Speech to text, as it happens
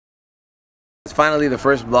It's finally the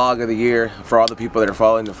first vlog of the year for all the people that are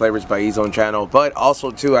following the Flavors by E-Zone channel, but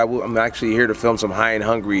also too I'm actually here to film some high and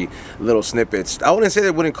hungry little snippets. I wouldn't say that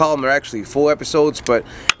I wouldn't call them they're actually full episodes, but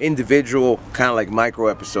individual kind of like micro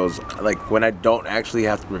episodes, like when I don't actually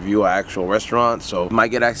have to review an actual restaurant. So we might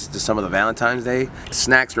get access to some of the Valentine's Day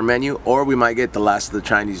snacks or menu, or we might get the last of the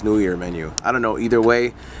Chinese New Year menu. I don't know, either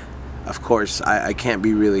way. Of course I can't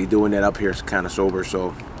be really doing it up here kind of sober,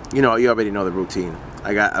 so you know, you already know the routine.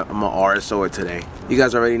 I'm an RSO it today. You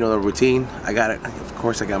guys already know the routine. I got it. Of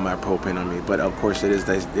course, I got my propane on me, but of course it is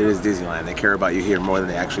Disneyland. They care about you here more than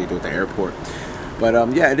they actually do at the airport. But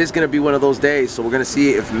yeah, it is gonna be one of those days. So we're gonna see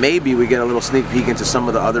if maybe we get a little sneak peek into some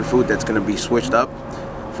of the other food that's gonna be switched up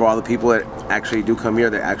for all the people that actually do come here,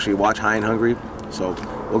 that actually watch High and Hungry. So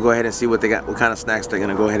we'll go ahead and see what they got, what kind of snacks they're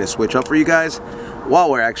gonna go ahead and switch up for you guys while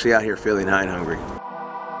we're actually out here feeling high and hungry.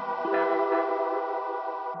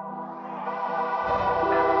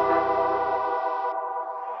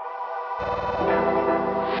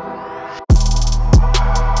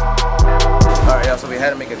 So we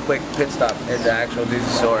had to make a quick pit stop at the actual Disney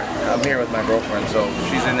store. I'm here with my girlfriend, so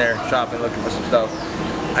she's in there shopping, looking for some stuff.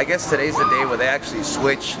 I guess today's the day where they actually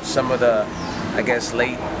switch some of the, I guess,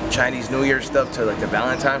 late Chinese New Year stuff to like the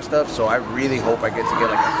Valentine stuff. So I really hope I get to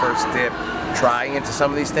get like a first dip trying into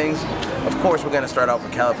some of these things. Of course, we're gonna start off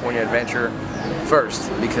with California Adventure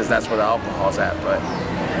first because that's where the alcohol's at. But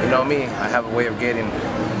you know me, I have a way of getting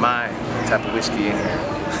my type of whiskey in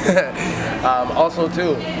here. Also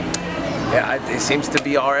too, yeah, it seems to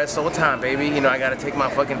be RSO time, baby. You know, I gotta take my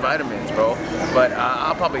fucking vitamins, bro. But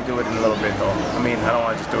I'll probably do it in a little bit, though. I mean, I don't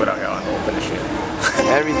want to just do it out here on the open and shit.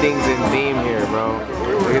 Everything's in theme here, bro.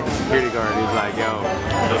 Look at the security guard. He's like, yo.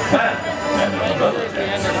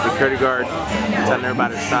 Security guard telling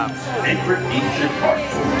everybody to stop.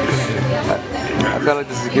 I feel like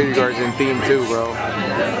the security guard's in theme too, bro.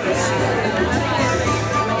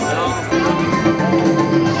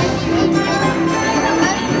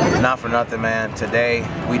 Not for nothing, man. Today,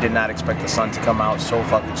 we did not expect the sun to come out so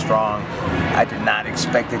fucking strong. I did not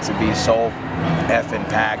expect it to be so effing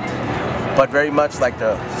packed. But very much like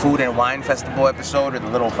the Food and Wine Festival episode or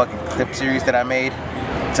the little fucking clip series that I made,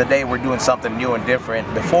 today we're doing something new and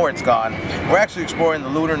different. Before it's gone, we're actually exploring the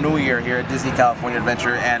Lunar New Year here at Disney California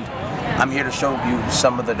Adventure, and I'm here to show you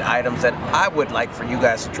some of the items that I would like for you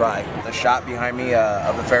guys to try. The shot behind me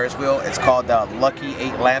of the Ferris wheel, it's called the Lucky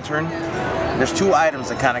 8 Lantern. There's two items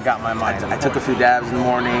that kind of got my mind. I took a few dabs in the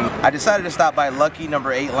morning. I decided to stop by Lucky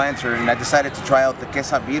number 8 Lantern, and I decided to try out the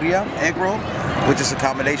quesabirria egg roll, which is a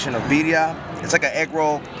combination of birria. It's like an egg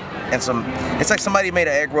roll and it's like somebody made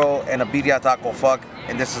an egg roll and a birria taco fuck,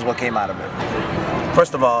 and this is what came out of it.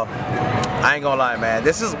 First of all, I ain't gonna lie, man.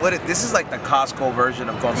 This is like the Costco version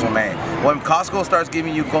of consommé. When Costco starts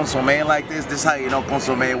giving you consommé like this is how you know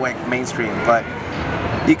consommé went mainstream. But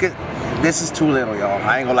you could. This is too little, y'all.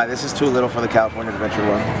 I ain't gonna lie, this is too little for the California Adventure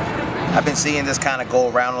one. I've been seeing this kind of go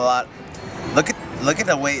around a lot. Look at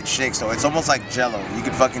the way it shakes, though. It's almost like Jello. You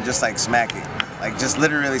could fucking just like smack it. Like just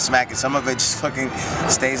literally smack it. Some of it just fucking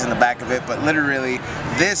stays in the back of it, but literally,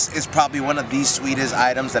 this is probably one of the sweetest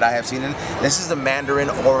items that I have seen. This is the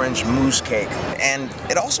Mandarin Orange Mousse Cake, and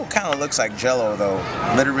it also kind of looks like Jello, though.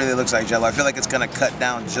 Literally looks like Jello. I feel like it's gonna cut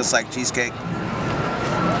down just like cheesecake.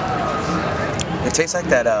 It tastes like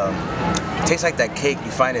that. It tastes like that cake you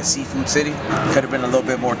find at Seafood City. Could have been a little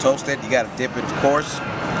bit more toasted. You gotta dip it, of course.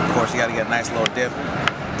 Of course, you gotta get a nice little dip.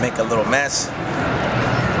 Make a little mess.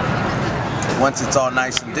 Once it's all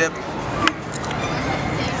nice and dipped,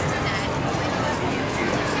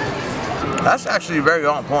 that's actually very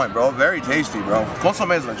on point, bro. Very tasty, bro.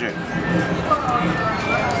 Consommé is legit.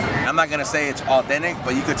 I'm not gonna say it's authentic,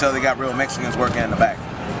 but you could tell they got real Mexicans working in the back.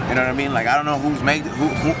 You know what I mean? Like, I don't know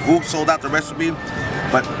who sold out the recipe,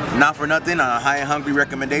 but not for nothing, on a High and Hungry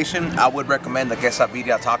recommendation, I would recommend the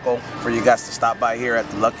quesabirria taco for you guys to stop by here at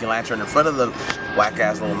the Lucky Lantern in front of the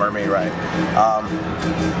whack-ass Little Mermaid ride.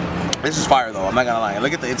 This is fire, though. I'm not gonna lie.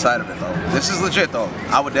 Look at the inside of it, though. This is legit, though.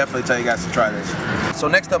 I would definitely tell you guys to try this. So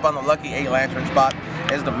next up on the Lucky 8 Lantern spot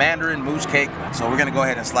is the Mandarin Mousse Cake. So we're gonna go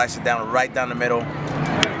ahead and slice it down right down the middle.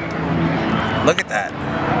 Look at that.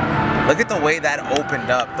 Look at the way that opened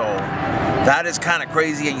up, though. That is kind of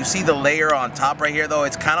crazy, and you see the layer on top right here, though.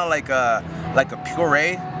 It's kind of like a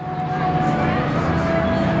puree.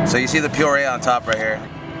 So you see the puree on top right here.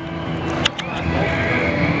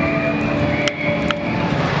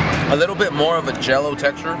 A little bit more of a Jello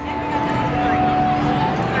texture.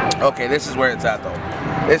 Okay, this is where it's at,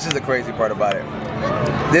 though. This is the crazy part about it.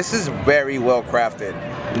 This is very well crafted.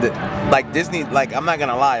 Like Disney, like, I'm not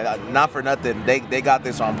gonna lie, not for nothing, they got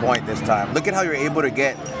this on point this time. Look at how you're able to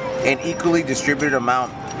get an equally distributed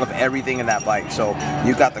amount of everything in that bite. So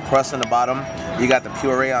you got the crust on the bottom, you got the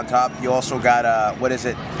puree on top, you also got what is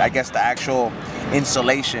it? I guess the actual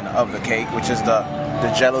insulation of the cake, which is the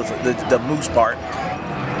jello, the mousse part.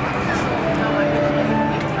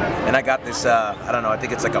 And I got this, I don't know, I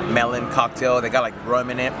think it's like a melon cocktail. They got like rum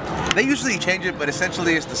in it. They usually change it, but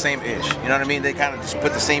essentially it's the same ish. You know what I mean? They kind of just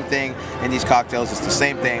put the same thing in these cocktails. It's the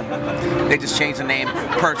same thing. They just change the name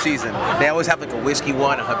per season. They always have like a whiskey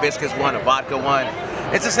one, a hibiscus one, a vodka one.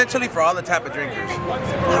 It's essentially for all the type of drinkers.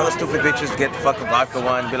 All the stupid bitches get the fucking vodka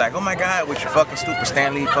one, be like, oh my god, with your fucking stupid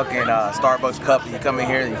Stanley fucking Starbucks cup that you come in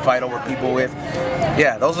here and you fight over people with.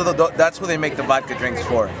 Yeah, those are that's what they make the vodka drinks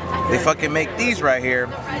for. They fucking make these right here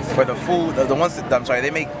for the food, the ones that,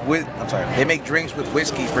 they make drinks with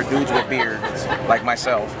whiskey for dudes with beards, like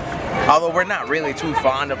myself. Although we're not really too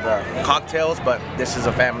fond of the cocktails, but this is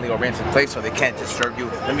a family-oriented place, so they can't just serve you,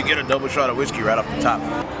 let me get a double shot of whiskey right off the top.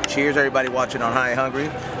 Cheers, everybody watching on High Hungry.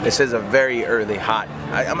 This is a very early hot.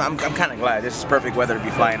 I'm kind of glad. This is perfect weather to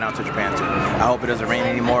be flying out to Japan too. I hope it doesn't rain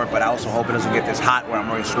anymore, but I also hope it doesn't get this hot where I'm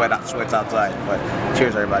already sweats outside. But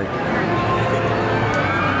cheers, everybody.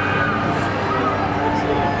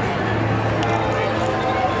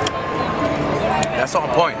 That's on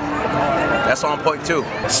point. That's on point too.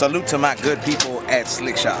 Salute to my good people at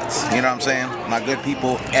Slick Shots. You know what I'm saying? My good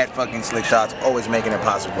people at fucking Slick Shots, always making it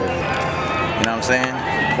possible. You know what I'm saying?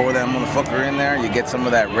 Pour that motherfucker in there. You get some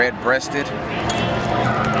of that red-breasted.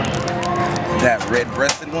 That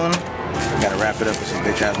red-breasted one. You gotta wrap it up with some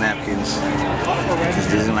bitch-ass napkins. Because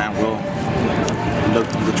Disneyland will look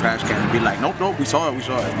through the trash can and be like, nope, nope, we saw it.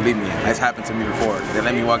 Believe me, that's happened to me before. They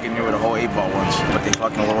let me walk in here with a whole 8-ball once, but they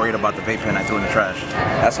fucking were worried about the vape pen I threw in the trash.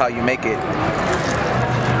 That's how you make it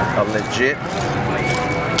a legit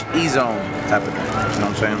E-zone type of drink. You know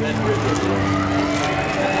what I'm saying?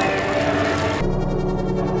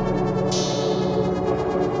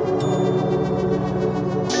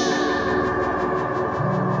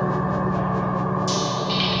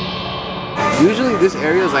 Usually this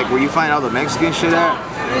area is like where you find all the Mexican shit at,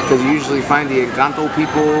 because you usually find the Encanto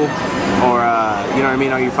people, or you know what I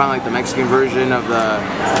mean, or you find like the Mexican version of the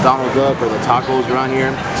Donald Duck or the tacos around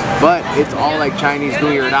here. But it's all like Chinese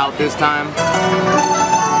New Year out this time.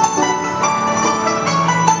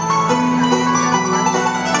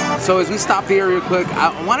 So as we stopped here real quick,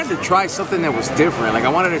 I wanted to try something that was different. Like I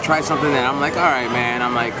wanted to try something that I'm like, all right, man.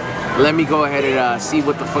 I'm like, let me go ahead and see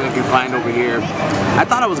what the fuck I can find over here. I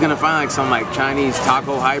thought I was gonna find like some like Chinese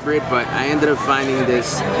taco hybrid, but I ended up finding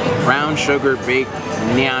this brown sugar baked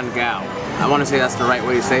nian gao. I want to say that's the right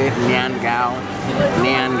way to say it. Nian gao,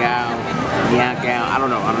 nian gao, nian gao. I don't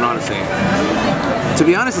know how to say it. To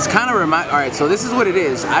be honest, it's kind of all right, so this is what it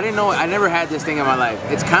is. I didn't know, I never had this thing in my life.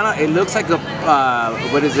 It's kind of, it looks like a,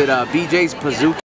 what is it, BJ's Pizookie.